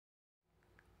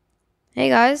Hey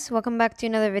guys, welcome back to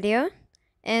another video.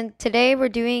 And today we're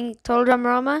doing Total Drum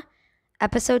Rama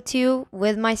episode 2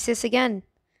 with my sis again.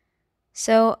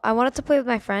 So I wanted to play with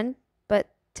my friend, but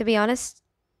to be honest,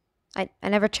 I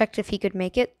never checked if he could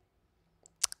make it.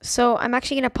 So I'm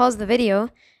actually going to pause the video,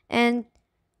 and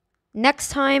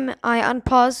next time I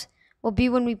unpause will be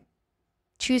when we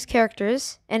choose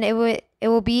characters, and it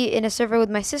will be in a server with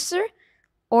my sister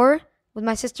or with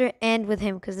my sister and with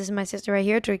him, because this is my sister right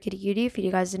here, Toy Kitty Cutie, if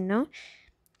you guys didn't know.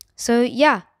 So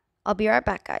yeah, I'll be right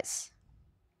back, guys.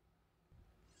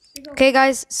 Okay,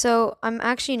 guys, so I'm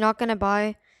actually not going to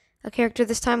buy a character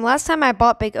this time. Last time I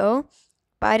bought Big O,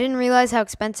 but I didn't realize how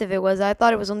expensive it was. I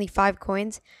thought it was only 5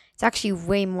 coins. It's actually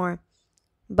way more.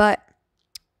 But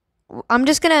I'm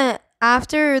just going to,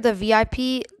 after the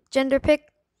VIP gender pick,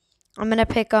 I'm going to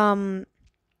pick,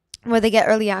 where they get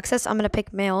early access, I'm going to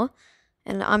pick male.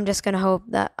 And I'm just going to hope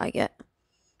that I get,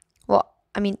 well,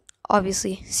 I mean,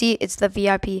 obviously, see, it's the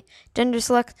VIP gender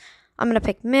select. I'm going to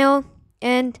pick male,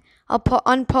 and I'll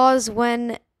unpause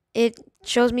when it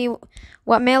shows me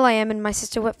what male I am and my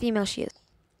sister what female she is.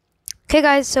 Okay,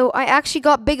 guys, so I actually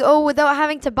got Big O without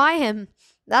having to buy him.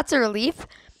 That's a relief.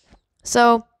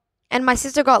 So, and my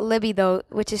sister got Libby, though,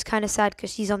 which is kind of sad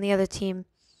because she's on the other team.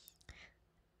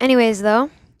 Anyways, though,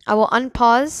 I will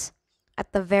unpause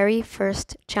at the very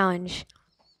first challenge.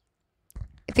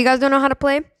 If you guys don't know how to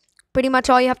play, pretty much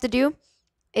all you have to do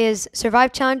is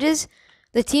survive challenges.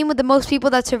 The team with the most people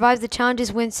that survives the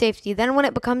challenges wins safety. Then when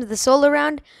it becomes the solo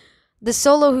round, the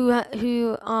solo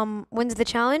who wins the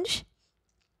challenge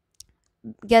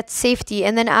gets safety,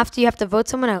 and then after you have to vote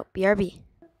someone out. BRB.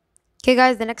 Okay,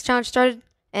 guys, the next challenge started,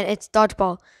 and it's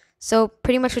dodgeball. So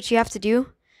pretty much what you have to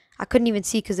do, I couldn't even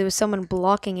see because there was someone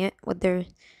blocking it with their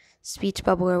speech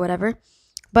bubble or whatever.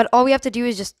 But all we have to do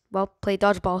is just, well, play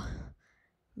dodgeball.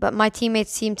 But my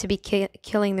teammates seem to be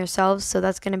killing themselves, so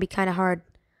that's going to be kind of hard.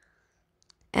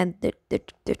 And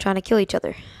they're trying to kill each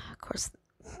other. Of course.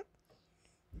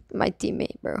 My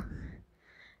teammate, bro.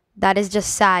 That is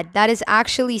just sad. That is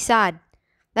actually sad.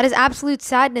 That is absolute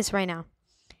sadness right now.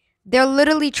 They're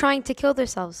literally trying to kill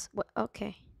themselves. What?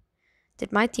 Okay.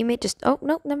 Did my teammate just... Oh,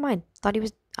 no, never mind.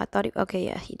 I thought he... Okay,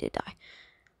 yeah, he did die.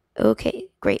 Okay,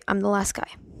 great. I'm the last guy.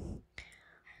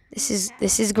 This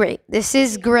is great. This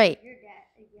is great.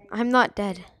 I'm not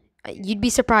dead. You'd be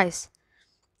surprised.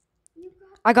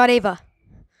 I got Ava.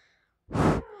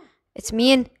 It's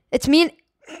me and... No way!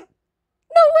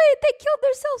 They killed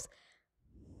themselves!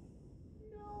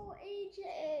 No,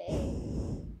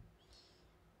 AJ.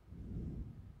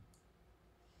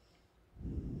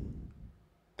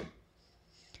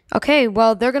 Okay,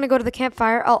 well, they're gonna go to the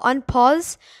campfire. I'll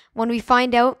unpause when we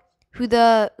find out who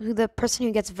the person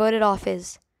who gets voted off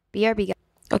is. BRB, guys.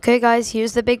 Okay, guys,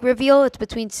 here's the big reveal. It's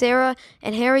between Sarah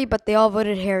and Harry, but they all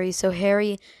voted Harry, so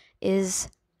Harry is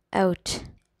out.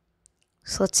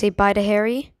 So let's say bye to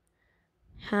Harry.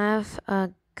 Have a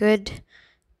good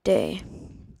day.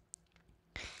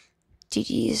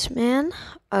 GG's, man.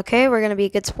 Okay, we're gonna be a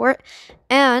good sport.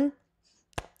 And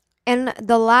in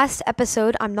the last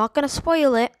episode, I'm not gonna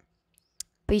spoil it,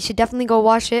 but you should definitely go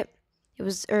watch it. It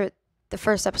was the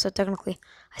first episode technically.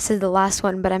 I said the last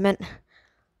one, but I meant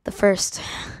the first.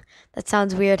 That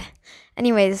sounds weird.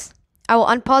 Anyways, I will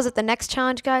unpause at the next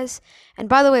challenge, guys. And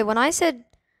by the way, when I said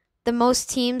the most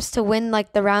teams to win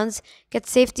like the rounds get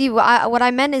safety, what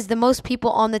I meant is the most people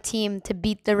on the team to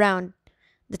beat the round.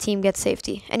 The team gets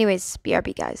safety. Anyways,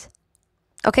 BRB, guys.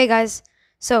 Okay, guys.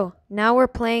 So now we're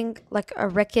playing like a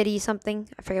rickety something.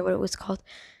 I forget what it was called.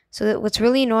 So what's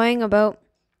really annoying about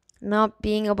not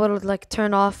being able to like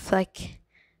turn off like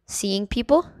seeing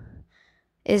people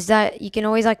is that you can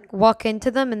always like walk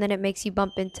into them and then it makes you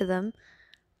bump into them.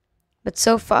 But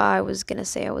so far I was gonna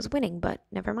say I was winning, but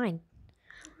never mind.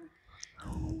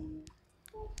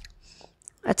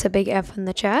 That's a big F in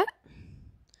the chat.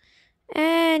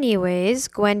 Anyways,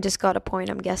 Gwen just got a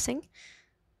point, I'm guessing.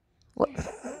 What?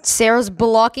 Sarah's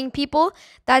blocking people?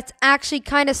 That's actually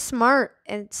kind of smart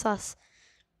and sus.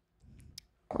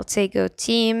 Let's say go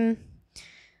team.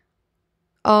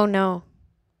 Oh no.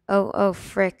 Oh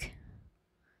frick.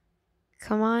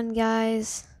 Come on,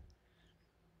 guys.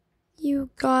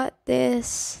 You got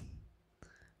this.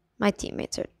 My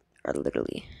teammates are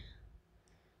literally,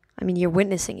 I mean, you're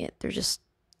witnessing it. They're just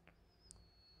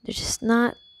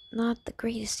not the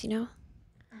greatest, you know?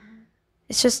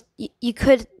 It's just you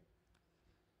could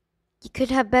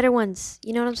have better ones.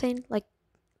 You know what I'm saying? Like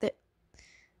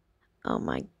oh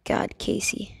my god,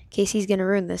 Casey. Casey's gonna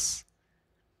ruin this.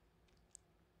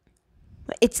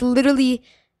 It's literally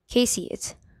Casey.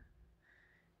 It's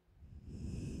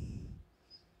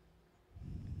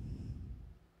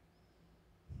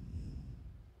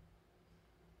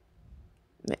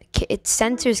It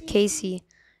censors Casey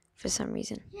for some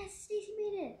reason. Yes, Stacy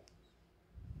made it.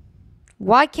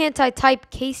 Why can't I type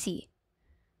Casey?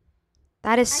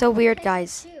 That is so weird,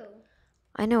 guys. Too.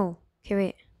 I know. Okay,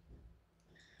 wait.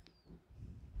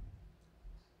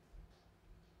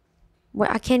 What?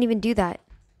 I can't even do that.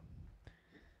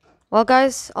 Well,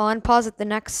 guys, I'll unpause at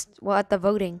at the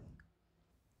voting.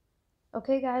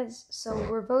 Okay, guys, so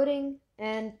we're voting,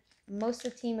 and most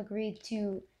of the team agreed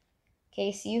to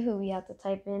Casey, who we have to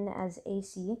type in as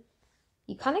AC.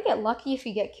 You kind of get lucky if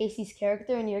you get Casey's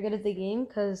character and you're good at the game,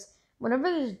 because whenever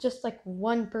there's just like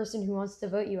one person who wants to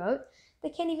vote you out, they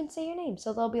can't even say your name.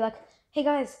 So they'll be like, "Hey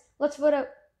guys, let's vote out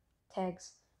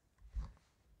tags."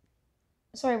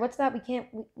 Sorry, what's that? We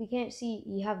can't see.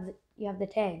 You have the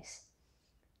tags.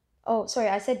 Oh, sorry,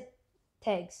 I said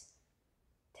tags.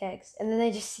 Tags. And then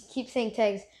they just keep saying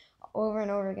tags over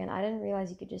and over again. I didn't realize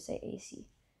you could just say AC.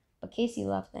 But Casey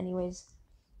left anyways.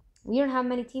 We don't have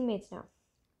many teammates now.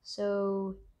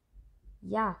 So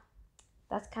yeah,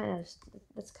 that's kind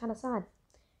of sad.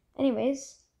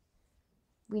 Anyways,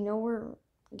 we know we're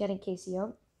getting Casey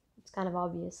out. It's kind of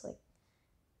obvious, like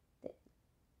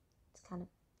it's kind of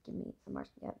give me the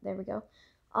marshmallow. Yeah, there we go.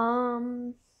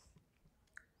 And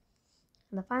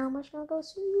the final marshmallow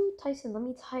goes to Tyson. Let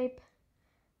me type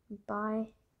by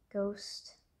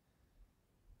Ghost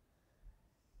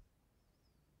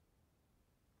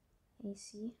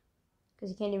AC, because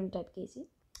you can't even type Casey.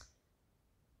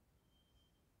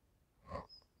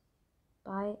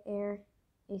 By Air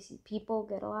AC. People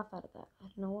get a laugh out of that. I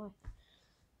don't know why.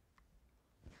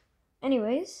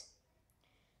 Anyways,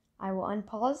 I will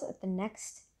unpause at the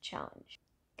next challenge.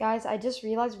 Guys, I just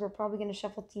realized we're probably going to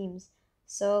shuffle teams.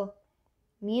 So,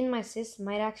 me and my sis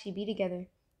might actually be together.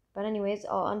 But anyways,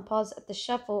 I'll unpause at the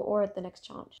shuffle or at the next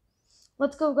challenge.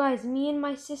 Let's go, guys. Me and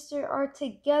my sister are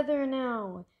together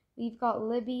now. We've got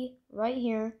Libby right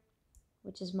here,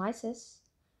 which is my sis.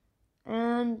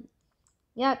 And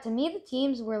yeah, to me, the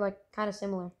teams were like kind of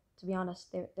similar, to be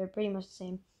honest. They're pretty much the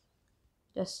same.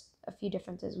 Just a few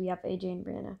differences. We have AJ and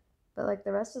Brianna. But like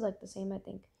the rest is like the same, I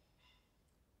think.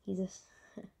 He's just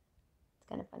it's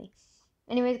kind of funny.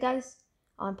 Anyways, guys,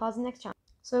 I'll pause the next challenge.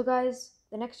 So guys,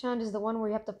 the next challenge is the one where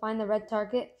you have to find the red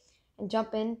target and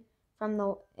jump in from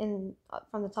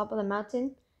the top of the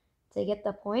mountain to get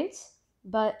the points.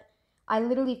 But I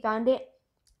literally found it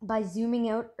by zooming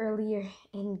out earlier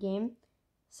in game.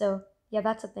 So yeah,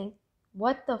 that's a thing.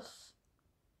 What the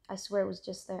I swear it was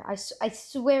just there. I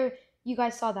swear you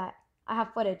guys saw that. I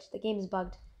have footage. The game is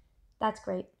bugged. That's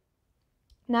great.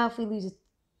 Now if we lose it,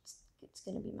 it's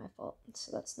going to be my fault.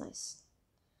 So that's nice.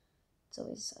 It's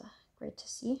always great to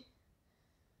see.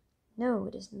 No,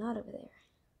 it is not over there.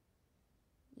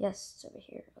 Yes, it's over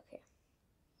here. Okay.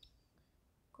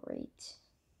 Great.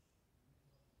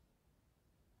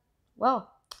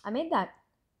 Well, I made that.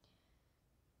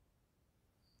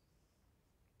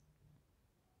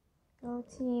 Go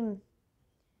team.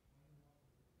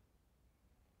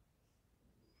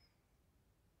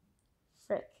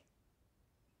 Frick.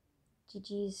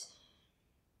 GG's.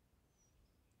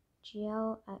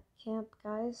 GL at camp,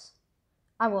 guys.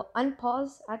 I will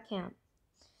unpause at camp.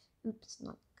 Oops,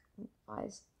 not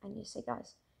guys. I need to say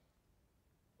guys.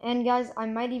 And guys, I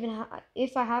might even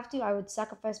if I have to, I would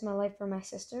sacrifice my life for my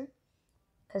sister,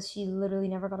 because she literally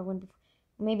never got a win before.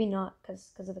 Maybe not,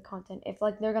 because of the content. If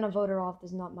like they're gonna vote her off,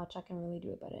 there's not much I can really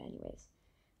do about it anyways.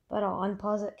 But I'll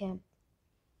unpause at camp.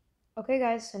 Okay,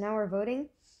 guys. So now we're voting.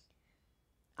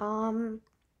 I'm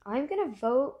gonna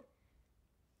vote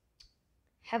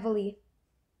heavily.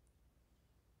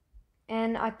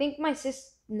 And I think my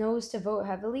sis knows to vote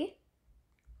heavily,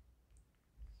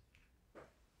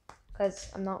 because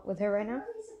I'm not with her right now. What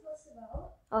are we supposed to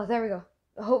vote? Oh, there we go.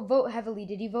 Vote heavily.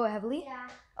 Did you vote heavily? Yeah.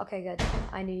 Okay, good.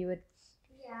 I knew you would.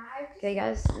 Yeah. Okay,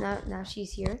 guys. Now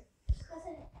she's here.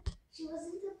 She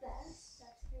wasn't the best.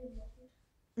 That's pretty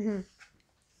Mhm.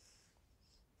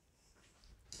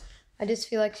 I just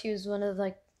feel like she was one of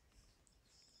like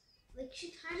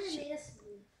she kind of made us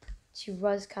lose. She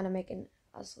was kind of making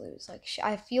us lose. Like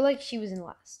I feel like she was in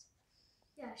last.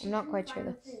 Yeah. I'm not quite sure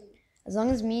though. As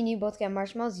long as me and you both get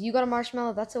marshmallows, you got a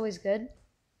marshmallow. That's always good.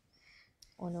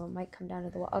 Oh no, it might come down to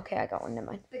the wall. Okay, I got one. Never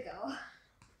mind. Go.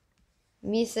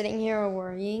 Me sitting here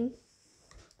worrying,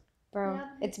 bro. Yeah,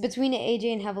 it's between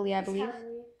AJ and Heavily, I believe.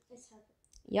 It's Heavily.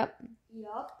 Yep.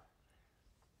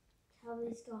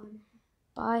 Heavily's gone.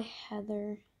 Bye,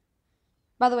 Heather.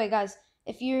 By the way, guys,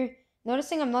 if you're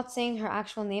noticing I'm not saying her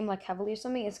actual name like Heavily or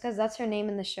something, it's because that's her name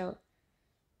in the show.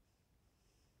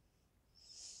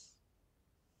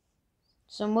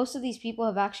 So most of these people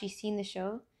have actually seen the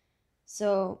show,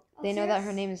 so they know that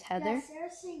her name is Heather. Yeah,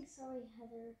 Sarah's saying sorry,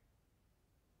 Heather.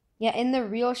 Yeah, in the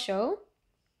real show,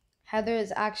 Heather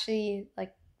is actually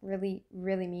like really,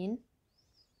 really mean.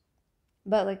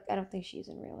 But like I don't think she's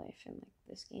in real life in like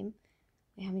this game.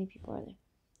 Wait, how many people are there?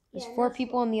 There's Yeah, four that's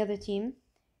people on the other team.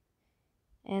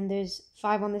 And there's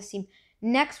 5 on this team.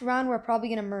 Next round we're probably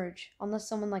gonna merge. Unless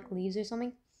someone like leaves or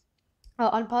something.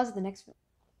 I'll unpause the next.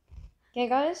 Okay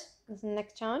guys, this is the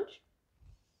next challenge.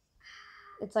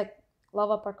 It's like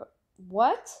lava parkour.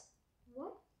 What?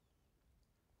 What?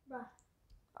 Bruh.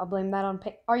 I'll blame that on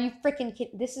pay. Are you freaking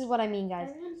kidding? This is what I mean,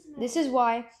 guys. This is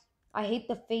why I hate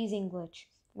the phasing glitch.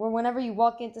 Where whenever you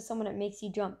walk into someone, it makes you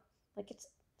jump. Like it's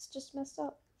just messed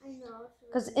up. I know.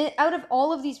 Because out of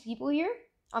all of these people here,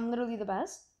 I'm literally the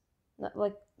best.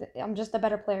 Like I'm just a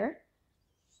better player.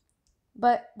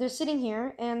 But they're sitting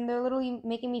here and they're literally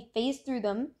making me phase through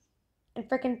them, and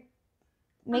freaking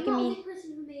making I'm the me. only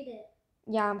person who made it.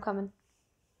 Yeah, I'm coming.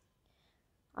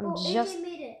 AJ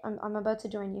made it. I'm about to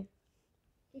join you.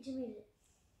 AJ made it.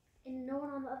 And no one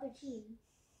on the other team.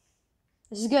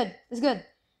 This is good. This is good.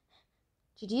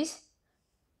 GG's.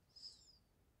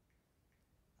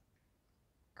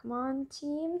 Come on,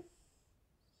 team.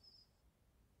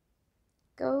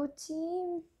 Go,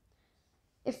 team.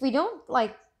 If we don't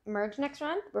like merge next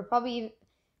round, we're probably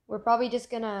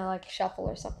just gonna like shuffle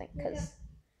or something because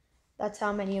that's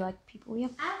how many like people we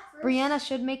have. Brianna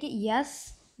should make it.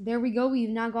 Yes. There we go. We've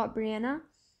now got Brianna.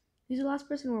 Who's the last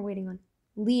person we're waiting on?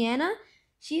 Leanna?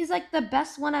 She's like the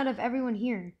best one out of everyone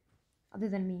here. Other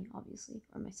than me, obviously.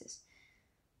 Or my sis.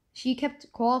 She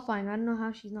kept qualifying. I don't know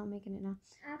how she's not making it now.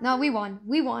 No, we won.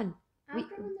 We won.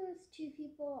 After when there was 2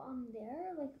 people on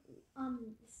there, like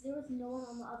there was no one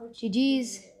on the other team.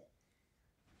 GG's.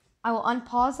 I will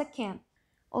unpause at camp.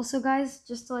 Also, guys,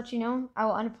 just to let you know, I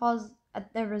will unpause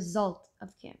at the result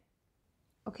of camp.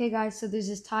 Okay, guys, so there's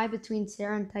this tie between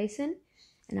Sarah and Tyson.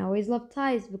 And I always love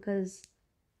ties because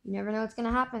you never know what's going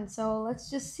to happen. So let's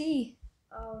just see.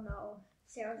 Oh no,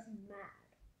 Sarah's mad.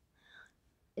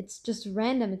 It's just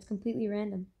random. It's completely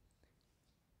random.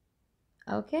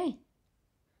 Okay.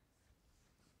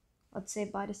 Let's say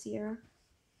bye to Sierra.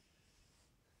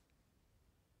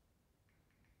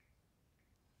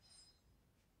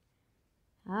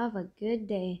 Have a good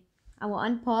day. I will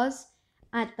unpause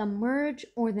at the merge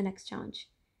or the next challenge.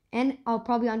 And I'll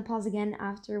probably unpause again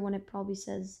after when it probably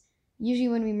says, usually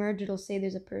when we merge, it'll say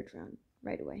there's a purge round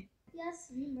right away. Yes,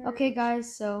 we merged. Okay,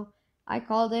 guys, so I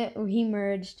called it. We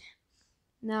merged.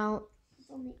 Now,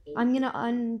 I'm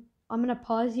gonna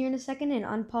pause here in a second and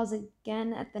unpause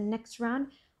again at the next round,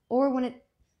 or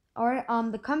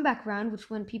the comeback round, which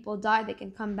when people die they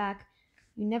can come back.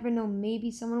 You never know, maybe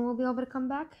someone will be able to come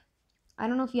back. I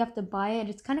don't know if you have to buy it.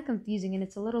 It's kind of confusing and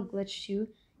it's a little glitch too,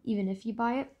 even if you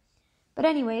buy it. But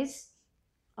anyways,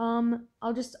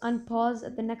 I'll just unpause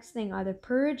at the next thing, either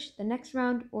purge, the next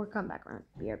round, or comeback round.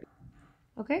 BRB.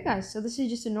 Okay, guys, so this is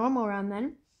just a normal round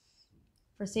then,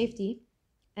 for safety.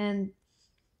 And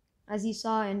as you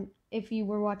saw, and if you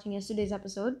were watching yesterday's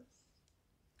episode,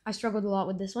 I struggled a lot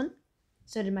with this one.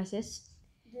 So did my sis.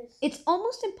 It's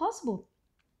almost impossible.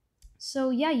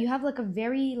 So yeah, you have like a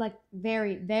very,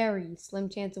 very slim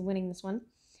chance of winning this one.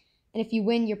 And if you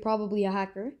win, you're probably a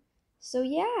hacker. So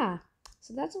yeah,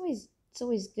 so it's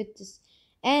always good to.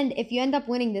 And if you end up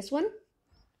winning this one,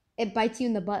 it bites you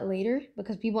in the butt later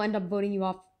because people end up voting you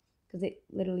off because they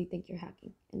literally think you're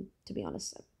hacking. And to be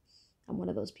honest, I'm one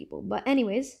of those people. But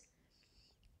anyways,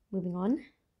 moving on.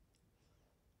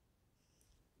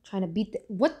 Trying to beat the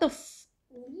what?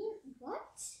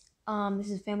 This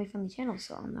is a family friendly channel,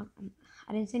 so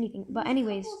I didn't say anything. But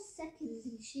anyways, seconds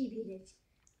and she beat it.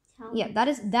 Yeah,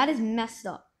 that is messed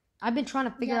up. I've been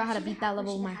trying to figure out how to beat that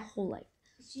level my whole life.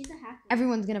 She's a hacker.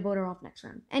 Everyone's gonna vote her off next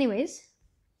round. Anyways.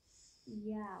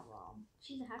 Yeah, well,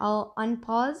 she's a hacker. I'll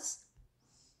unpause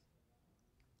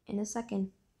in a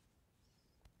second.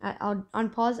 I'll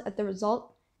unpause at the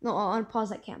result. No, I'll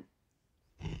unpause at camp.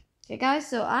 Okay, guys,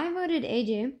 so I voted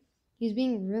AJ. He's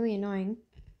being really annoying.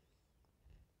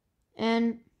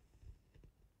 And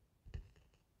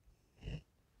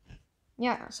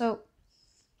yeah, so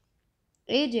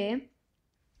AJ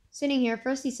sitting here,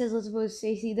 first he says let's vote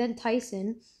Stacey, then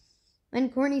Tyson. Then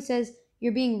Courtney says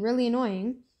you're being really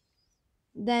annoying.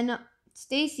 Then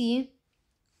Stacey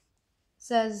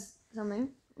says something.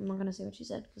 I'm not gonna say what she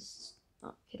said because it's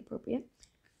not kid appropriate.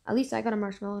 At least I got a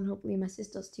marshmallow and hopefully my sis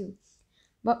does too.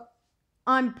 But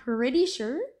I'm pretty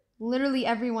sure literally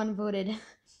everyone voted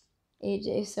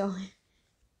AJ, so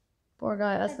poor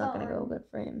guy, that's not gonna go good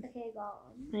for him. Okay, got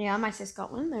one. Yeah, my sis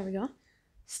got one. There we go.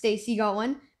 Stacy got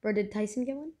one. Bro, did Tyson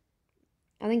get one?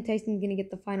 I think Tyson's gonna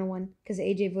get the final one because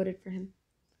AJ voted for him.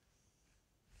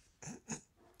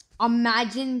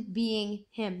 Imagine being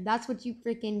him. That's what you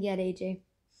freaking get, AJ.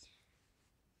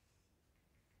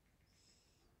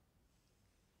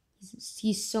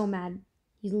 He's so mad.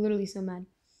 He's literally so mad.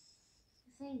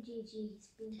 Saying GG, he's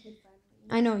being kid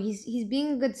friendly. I know he's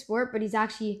being a good sport, but he's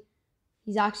actually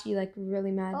like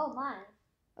really mad. Oh my.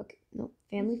 Okay, no,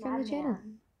 family friendly channel.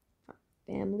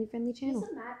 Family friendly channel. He's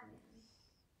a madman.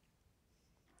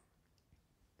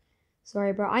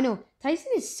 Sorry, bro. I know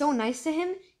Tyson is so nice to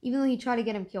him, even though he tried to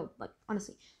get him killed. Like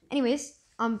honestly. Anyways,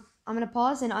 I'm gonna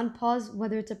pause and unpause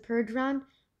whether it's a purge round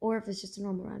or if it's just a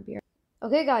normal round.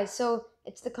 Okay, guys. So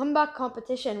it's the comeback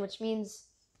competition, which means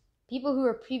people who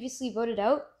were previously voted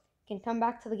out can come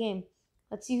back to the game.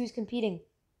 Let's see who's competing.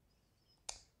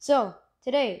 So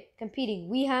today, competing,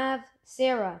 we have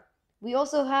Sarah. We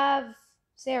also have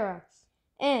Sarah,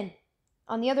 and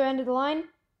on the other end of the line,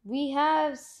 we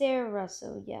have Sarah.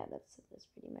 So yeah, that's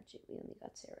pretty much it. We only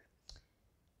got Sarah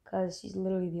because she's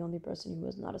literally the only person who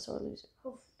is not a sore loser.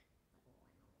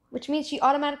 Which means she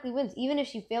automatically wins, even if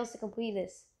she fails to complete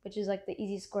this, which is like the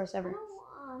easiest course ever.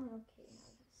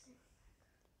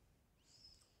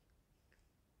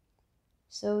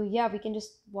 So yeah, we can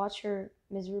just watch her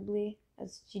miserably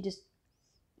as she just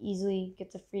easily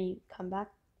gets a free comeback.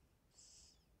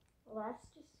 Well, that's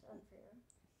just unfair.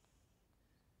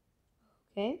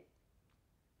 Okay.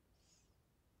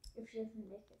 If she doesn't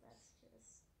make it, that's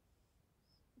just...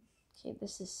 Okay,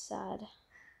 this is sad.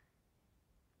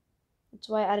 That's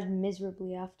why I added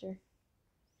miserably after.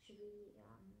 Should we,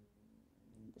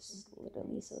 This is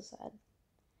literally so sad.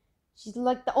 She's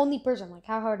like the only person. Like,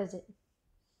 how hard is it?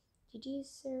 GG,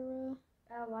 Sarah.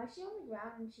 Why is she on the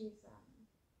ground when she's,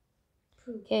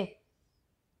 pooped? Okay.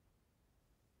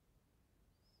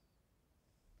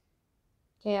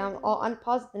 Okay, I'll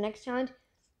unpause the next challenge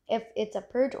if it's a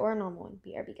purge or a normal one.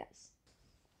 BRB, guys.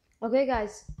 Okay,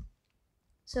 guys.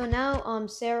 So now,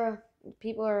 Sarah,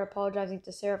 people are apologizing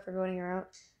to Sarah for voting her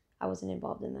out. I wasn't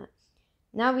involved in that.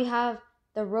 Now we have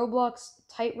the Roblox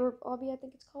tightrope obby, I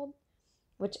think it's called,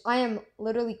 which I am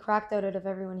literally cracked out of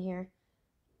everyone here,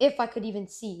 if I could even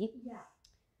see. Yeah.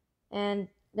 And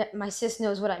that my sis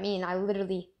knows what I mean. I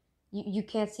literally, you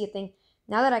can't see a thing.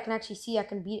 Now that I can actually see, I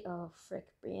can beat. Oh frick,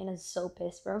 Brianna's so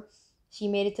pissed, bro. She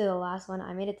made it to the last one.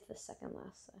 I made it to the second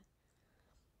last. So.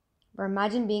 But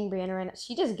imagine being Brianna right now.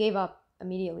 She just gave up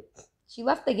immediately. She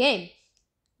left the game.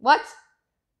 What?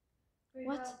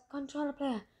 What? Controller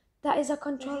player. That is a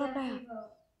controller player.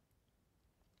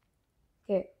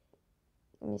 Okay.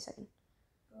 Give me a second.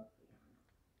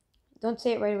 Don't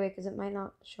say it right away because it might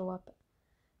not show up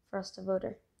for us to vote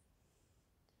her.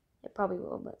 It probably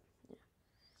will, but yeah.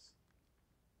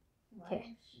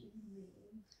 Okay.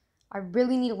 I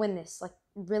really need to win this. Like,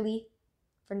 really,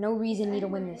 for no reason, need to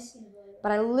win this.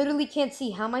 But I literally can't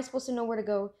see. How am I supposed to know where to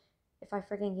go if I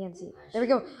freaking can't see? There we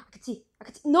go. I can see.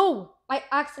 No! I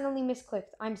accidentally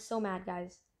misclicked. I'm so mad,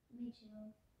 guys. Me too.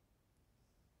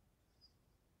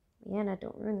 Leanna,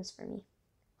 don't ruin this for me.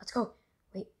 Let's go.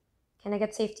 Wait. Can I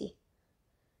get safety?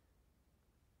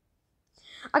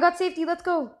 I got safety. Let's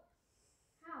go.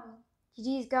 How?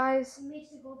 GG's, guys. It makes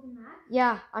the golden map?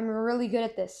 Yeah, I'm really good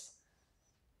at this.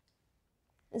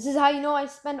 This is how you know I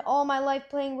spend all my life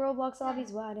playing Roblox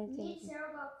obbies. Well, I didn't say anything.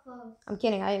 Sarah got close. I'm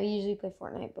kidding. I usually play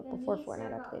Fortnite, but before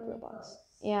Fortnite, I played really Roblox. close.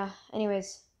 Yeah,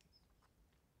 anyways.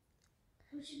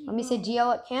 Let me say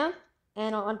GL at camp,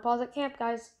 and I'll unpause at camp,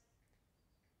 guys.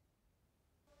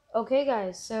 Okay,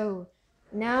 guys, so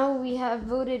now we have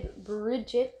voted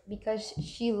Bridget because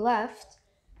she left,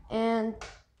 and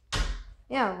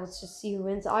yeah, let's just see who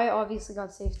wins. I obviously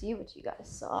got safety, which you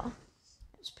guys saw.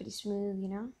 It was pretty smooth, you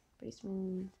know? Pretty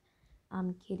smooth.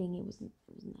 I'm kidding, it wasn't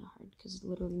that hard because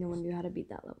literally no one knew how to beat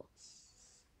that level.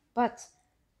 But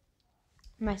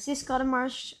my sis got a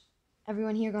marsh.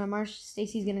 Everyone here got a marsh.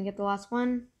 Stacy's gonna get the last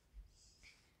one.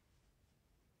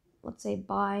 Let's say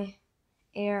bye,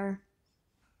 air.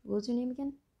 What was her name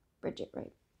again? Bridget,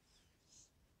 right?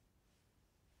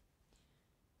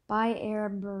 Bye, air,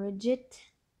 Bridget.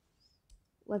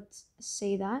 Let's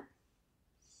say that.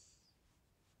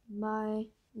 Bye,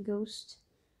 ghost,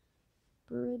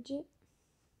 Bridget.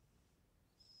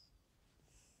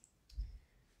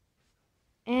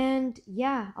 And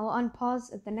yeah, I'll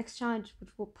unpause at the next challenge, which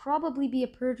will probably be a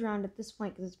purge round at this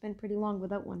point because it's been pretty long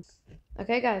without one.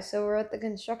 Okay, guys, so we're at the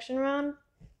construction round.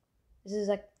 This is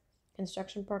like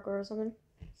construction parkour or something.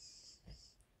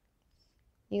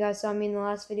 You guys saw me in the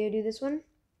last video do this one.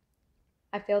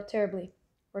 I failed terribly.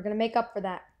 We're gonna make up for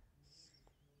that.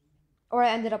 Or I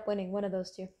ended up winning, one of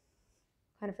those two.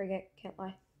 Kind of forget, can't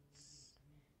lie.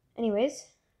 Anyways,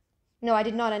 no, I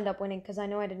did not end up winning because I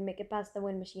know I didn't make it past the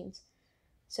win machines.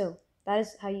 So that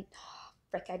is how you.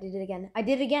 Frick, I did it again. I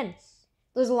did it again.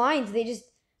 Those lines, they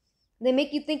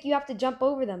make you think you have to jump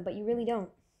over them, but you really don't.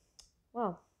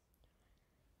 Well,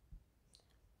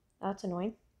 that's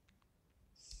annoying.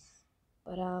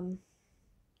 But,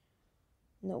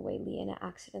 no way Leanna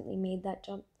accidentally made that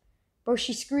jump. Bro,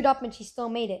 she screwed up and she still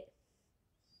made it.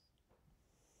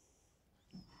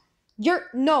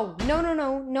 No,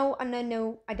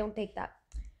 I don't take that.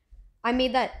 I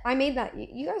made that.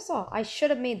 You guys saw. I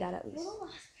should have made that at least. Will the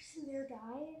last person there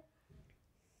die?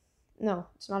 No,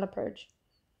 it's not a purge.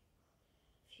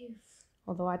 Phew.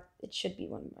 Although it should be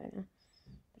one by now.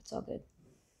 But it's all good.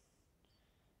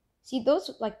 See,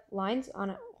 those like lines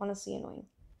on honestly annoying.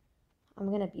 I'm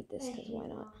gonna beat this because why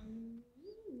not?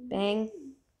 Bang.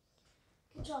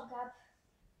 Good job, Gab.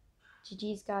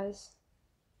 GG's, guys.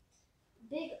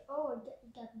 Big O,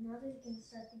 Gab, now they're gonna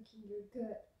start thinking you're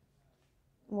good.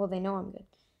 Well, they know I'm good.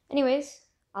 Anyways,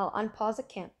 I'll unpause the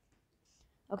camp.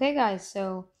 Okay, guys,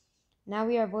 so now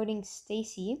we are voting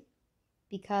Stacy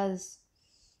because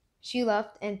she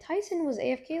left and Tyson was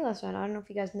AFK last round. I don't know if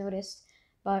you guys noticed,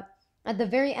 but at the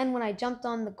very end when I jumped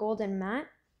on the golden mat,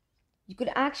 you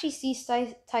could actually see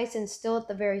Tyson still at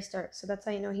the very start. So that's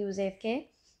how you know he was AFK.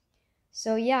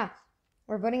 So yeah,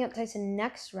 we're voting out Tyson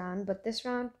next round, but this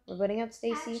round we're voting out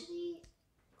Stacy. Actually,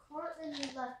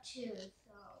 Cortland left too,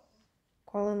 so.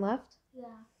 Corlin left? Yeah.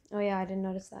 Oh yeah, I didn't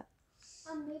notice that.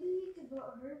 Maybe we could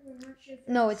vote her. We're not sure.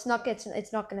 No, it's not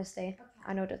gonna stay. Okay.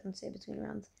 I know it doesn't stay between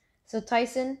rounds. So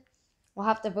Tyson, we'll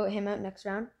have to vote him out next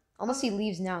round. Unless he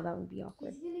leaves now, that would be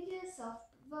awkward. He's gonna get a self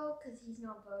vote because he's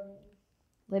not voting.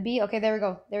 Libby, okay, there we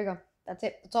go. That's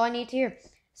it. That's all I need to hear.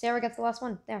 Sarah gets the last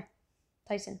one. There,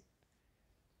 Tyson.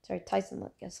 Sorry, Tyson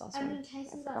gets the last one.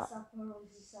 Tyson got self vote on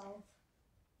himself.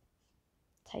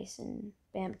 Tyson,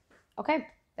 bam. Okay,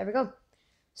 there we go.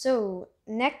 So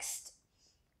next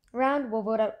round, we'll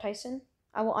vote out Tyson.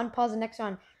 I will unpause the next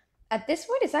round. At this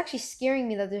point, it's actually scaring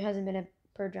me that there hasn't been a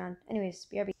purge round. Anyways,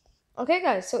 BRB. Okay,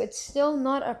 guys, so it's still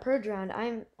not a purge round.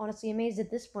 I'm honestly amazed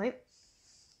at this point.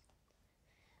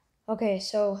 Okay,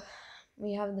 so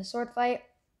we have the sword fight.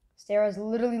 Sarah's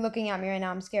literally looking at me right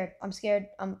now. I'm scared.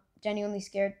 I'm genuinely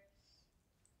scared.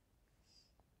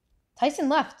 Tyson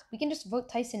left. We can just vote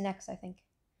Tyson next, I think.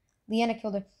 Leanna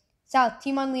killed her. Sal,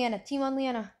 team on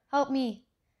Leanna. Help me.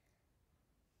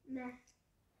 Nah.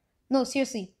 No,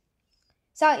 seriously.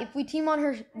 Sal, if we team on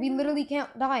her, we literally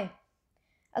can't die.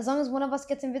 As long as one of us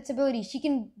gets invincibility, she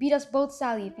can beat us both,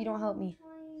 Sally, if you don't help me.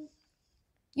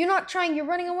 You're not trying, you're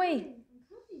running away.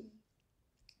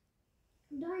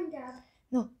 I'm dying, Gab.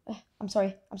 No, I'm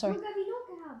sorry. No, Gabby, no,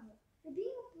 Gab. You're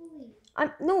being a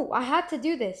bully. No, I had to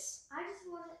do this. I just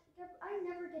want to. I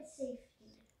never get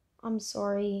safety. I'm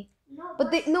sorry.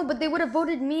 No, but they would have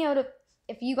voted me out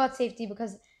if you got safety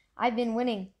because I've been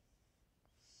winning.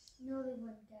 No, they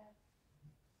wouldn't, Gab.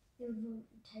 They would vote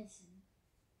Tyson.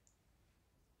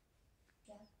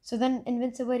 Gab. So then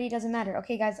invincibility doesn't matter.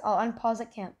 Okay, guys, I'll unpause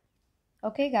at camp.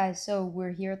 Okay, guys, so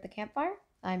we're here at the campfire.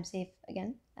 I'm safe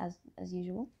again, as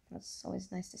usual. That's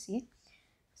always nice to see.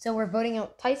 So we're voting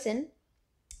out Tyson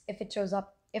if it shows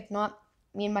up. If not,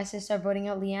 me and my sister are voting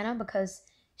out Leanna because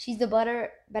she's the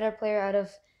better player out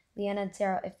of Leanna and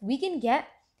Sarah. If we can get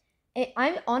it,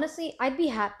 I'd be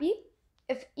happy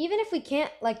even if we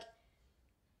can't like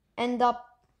end up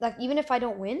like even if I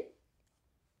don't win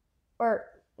or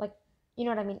like you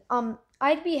know what I mean.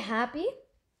 I'd be happy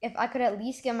if I could at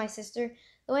least get my sister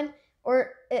the win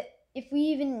or if we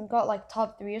even got like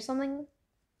top 3 or something,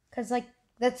 because like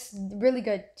that's really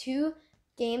good. 2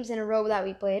 games in a row that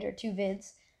we played, or 2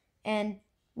 vids, and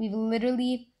we've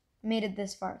literally made it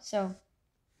this far. So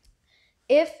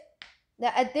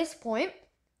at this point,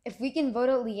 if we can vote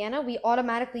out Leanna, we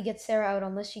automatically get Sarah out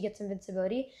unless she gets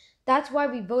invincibility. That's why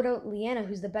we vote out Leanna,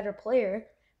 who's the better player,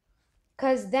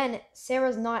 because then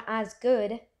Sarah's not as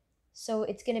good, so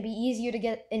it's going to be easier to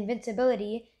get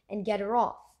invincibility and get her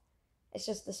off. It's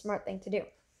just the smart thing to do.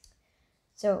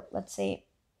 So let's say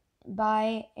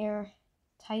by Air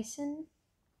Tyson.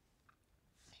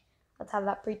 Let's have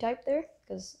that pre-typed there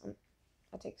because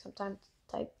I take some time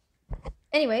to type.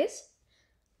 Anyways,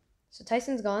 so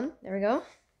Tyson's gone. There we go.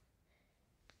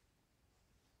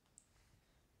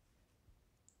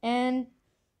 And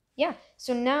yeah,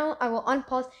 so now I will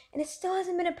unpause. And it still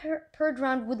hasn't been a purge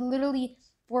round with literally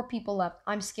 4 people left.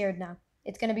 I'm scared now.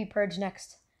 It's going to be purge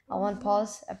next. I'll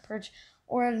unpause at purge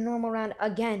or at a normal round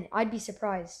again. I'd be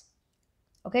surprised.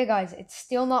 Okay, guys, it's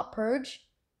still not purge.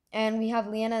 And we have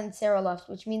Leanna and Sarah left,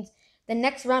 which means the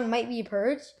next round might be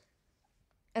purge.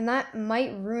 And that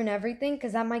might ruin everything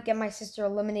because that might get my sister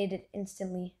eliminated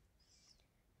instantly.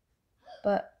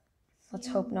 But let's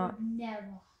hope not.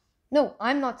 Never. No,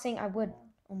 I'm not saying I would.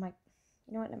 Oh my.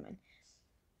 You know what? Never mind.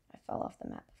 I fell off the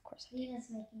map, of course. Lena's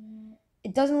making it.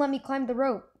 It doesn't let me climb the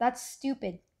rope. That's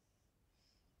stupid.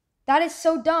 That is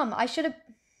so dumb. I should have...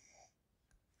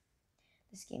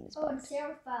 This game is bugged. Oh, and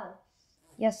Sarah fell.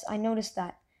 Yes, I noticed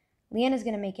that. Leanna's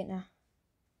gonna make it now.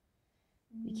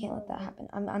 We can't let that happen.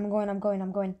 I'm going. I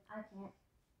can't.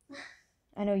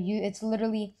 I know you. It's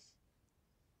literally...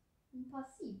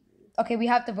 Impossible. Okay, we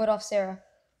have to vote off Sarah.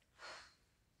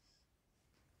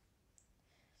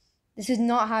 This is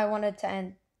not how I wanted it to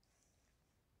end.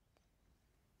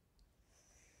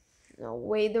 No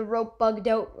way, the rope bugged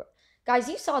out. Guys,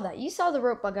 you saw that. You saw the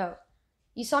rope bug out.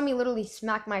 You saw me literally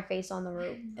smack my face on the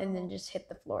rope and then just hit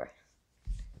the floor.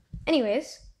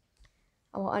 Anyways,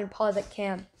 I will unpause at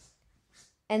Cam.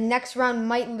 And next round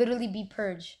might literally be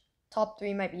Purge. Top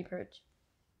 3 might be Purge.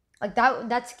 Like,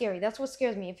 that's scary. That's what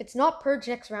scares me. If it's not Purge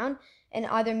next round, and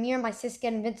either me or my sis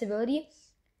get invincibility,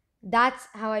 that's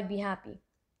how I'd be happy.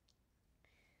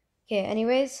 Okay,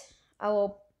 anyways,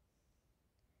 I'll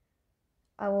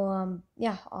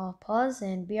pause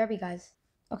and BRB, guys.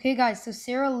 Okay, guys, so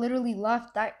Sarah literally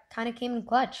left. That kind of came in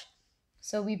clutch.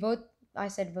 So we vote, I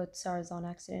said vote Sarah's on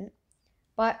accident.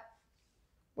 But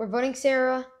we're voting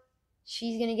Sarah.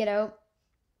 She's going to get out.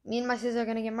 Me and my sis are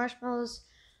going to get marshmallows.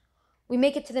 We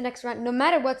make it to the next round, no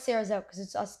matter what Sarah's out, because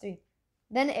it's us 3.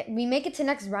 Then we make it to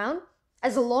next round.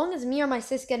 As long as me or my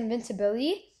sis get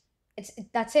invincibility,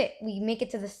 that's it. We make it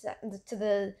to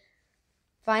the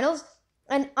finals.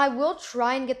 And I will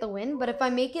try and get the win, but if I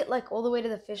make it like all the way to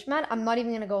the fish mat, I'm not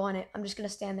even going to go on it. I'm just going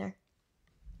to stand there.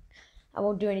 I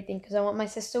won't do anything because I want my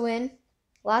sis to win.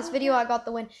 Last video I got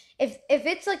the win. If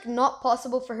it's like not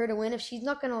possible for her to win, if she's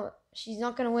not gonna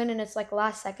win and it's like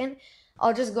last second,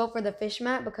 I'll just go for the fish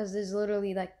mat because there's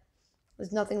literally like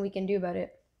there's nothing we can do about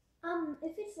it.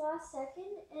 If it's last second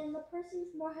and the person's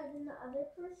more ahead than the other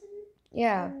person,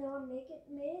 yeah, and no one made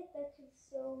it, that could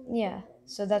still yeah.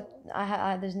 So that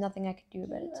there's nothing I could do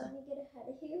about it. Can you let me get ahead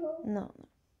of you? No.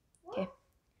 Okay.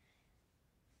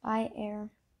 Bye, air.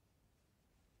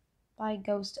 Bye,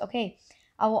 ghost. Okay.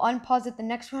 I will unpause it the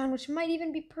next round, which might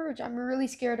even be Purge. I'm really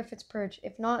scared if it's Purge.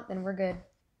 If not, then we're good.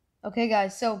 Okay,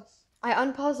 guys. So I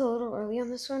unpaused a little early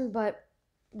on this one,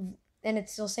 and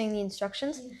it's still saying the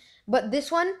instructions. But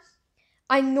this one,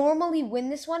 I normally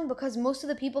win this one because most of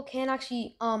the people can't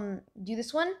actually do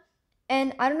this one.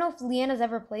 And I don't know if Leanna's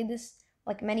ever played this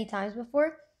like many times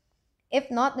before.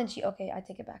 If not, then okay, I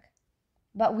take it back.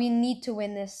 But we need to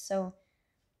win this, so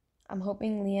I'm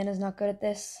hoping Leanna's not good at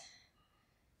this.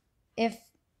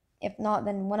 If not,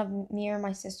 then one of me or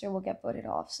my sister will get voted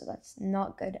off, so that's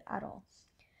not good at all.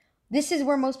 This is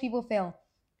where most people fail.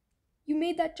 You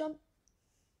made that jump.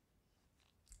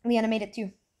 Leanna made it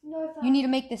too. No, I fell. You need to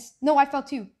make this. No, I fell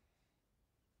too.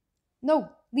 No,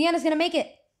 Leanna's gonna make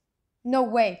it. No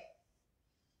way.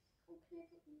 Okay.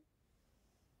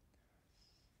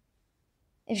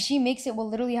 If she makes it, we'll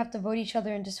literally have to vote each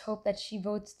other and just hope that she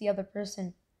votes the other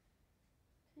person.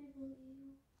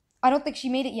 I don't think she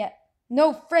made it yet.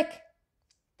 No, frick.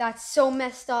 That's so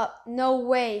messed up. No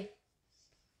way.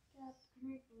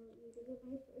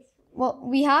 Well,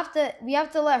 we have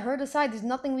to let her decide. There's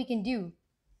nothing we can do.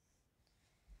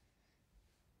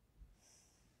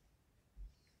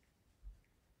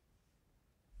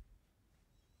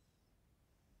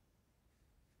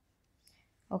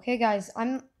 Okay, guys,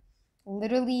 I'm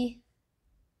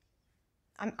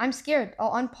scared.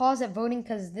 I'll unpause at voting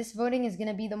because this voting is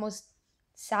gonna be the most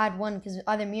sad one because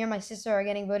either me or my sister are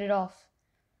getting voted off.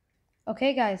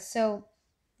 Okay, guys, so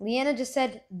Leanna just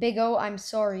said, Big O, I'm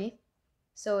sorry.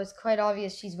 So it's quite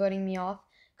obvious she's voting me off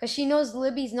because she knows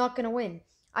Libby's not going to win.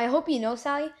 I hope you know,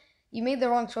 Sally, you made the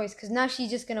wrong choice because now she's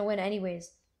just going to win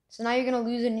anyways. So now you're going to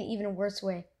lose in an even worse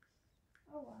way.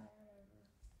 Oh, wow.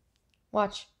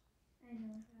 Watch. I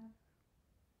know.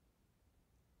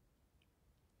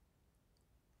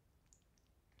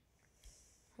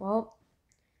 Well,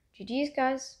 GG's,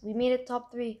 guys. We made it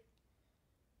top 3.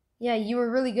 Yeah, you were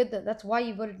really good. That's why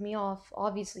you voted me off,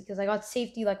 obviously, because I got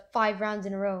safety like 5 rounds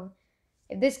in a row.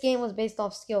 If this game was based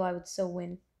off skill, I would still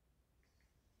win.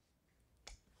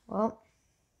 Well,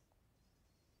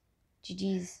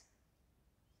 GG's.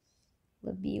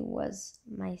 Libby was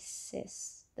my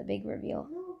sis. The big reveal.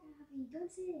 No, Gabby, don't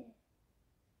say it.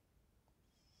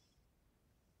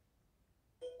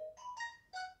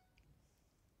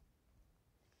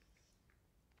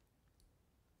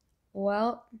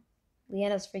 Well,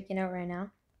 Leanna's freaking out right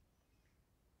now.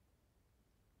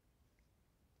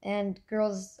 And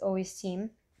girls always team.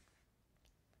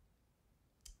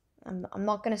 I'm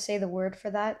not going to say the word for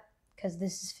that because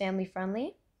this is family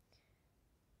friendly.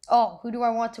 Oh, who do I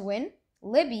want to win?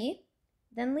 Libby,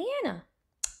 then Leanna.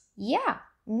 Yeah,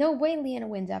 No way Leanna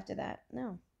wins after that.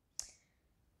 No.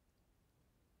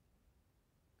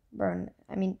 Bro,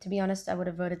 I mean, to be honest, I would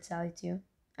have voted Sally too.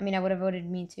 I mean, I would have voted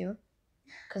me too.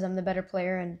 Because I'm the better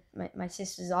player and my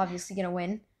sister's obviously going to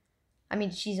win. I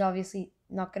mean, she's obviously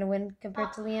not going to win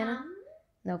compared to Leanna.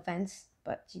 No offense,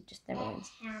 but she just never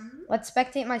wins. Let's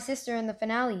spectate my sister in the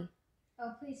finale.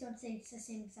 Oh, please don't say it's the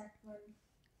same exact one.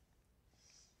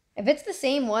 If it's the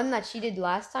same one that she did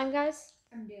last time, guys.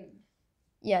 I'm doomed.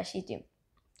 Yeah, she's doomed.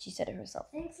 She said it herself.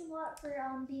 Thanks a lot for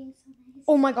being so nice.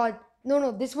 Oh my god.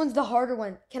 No, this one's the harder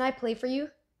one. Can I play for you?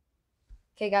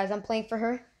 Okay, guys, I'm playing for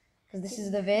her. Because this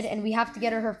is the vid, and we have to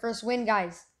get her first win,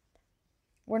 guys.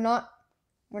 We're not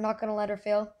gonna let her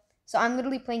fail. So I'm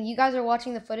literally playing. You guys are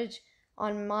watching the footage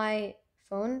on my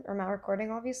phone, or my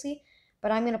recording, obviously.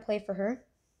 But I'm gonna play for her.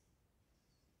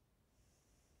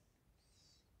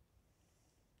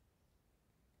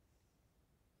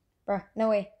 Bruh, no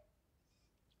way.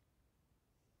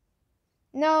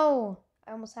 No!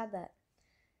 I almost had that.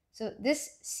 So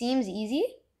this seems easy,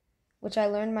 which I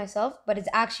learned myself, but it's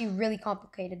actually really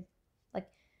complicated. Like,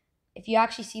 if you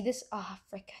actually see this,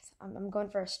 frick, I'm going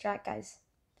for a strat, guys.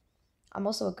 I'm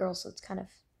also a girl, so it's kind of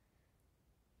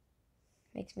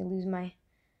makes me lose my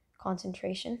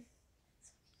concentration.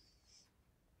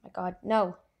 My god,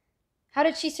 no. How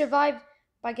did she survive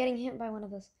by getting hit by one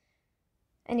of those?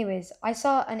 Anyways, I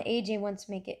saw an AJ once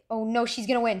make it. Oh no, she's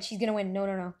gonna win. She's gonna win.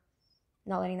 No.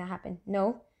 Not letting that happen.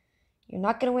 No. You're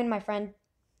not gonna win, my friend.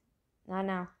 Not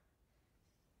now.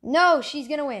 No, she's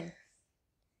gonna win.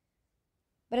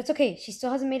 But it's okay. She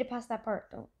still hasn't made it past that part.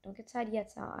 Don't get sad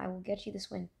yet. So I will get you this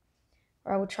win.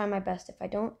 Or I will try my best. If I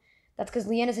don't, that's because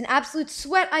Leanna's an absolute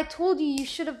sweat. I told you you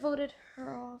should have voted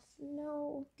her off.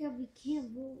 No. God, we can't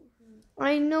vote her.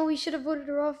 I know we should have voted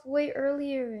her off way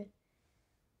earlier.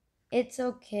 It's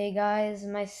okay, guys.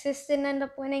 My sis didn't end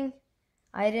up winning.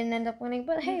 I didn't end up winning.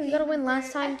 But hey, we got to win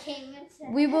last time.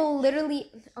 We will literally...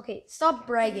 Okay, stop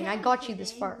bragging. I got you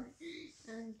this far.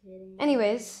 I'm kidding.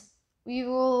 Anyways, we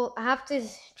will have to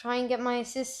try and get my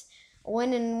sis a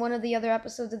win in one of the other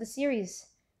episodes of the series.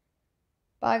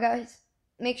 Bye, guys.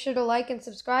 Make sure to like and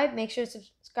subscribe. Make sure to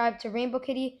subscribe to Rainbow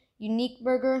Kitty, Unique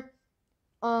Burger,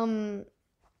 Caddy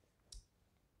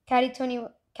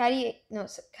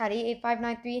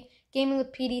 8593, Gaming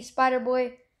with PD, Spider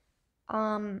Boy,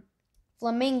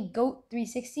 Flaming Goat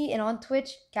 360, and on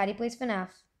Twitch, Caddy Plays FNAF.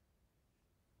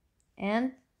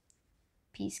 And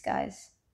peace, guys.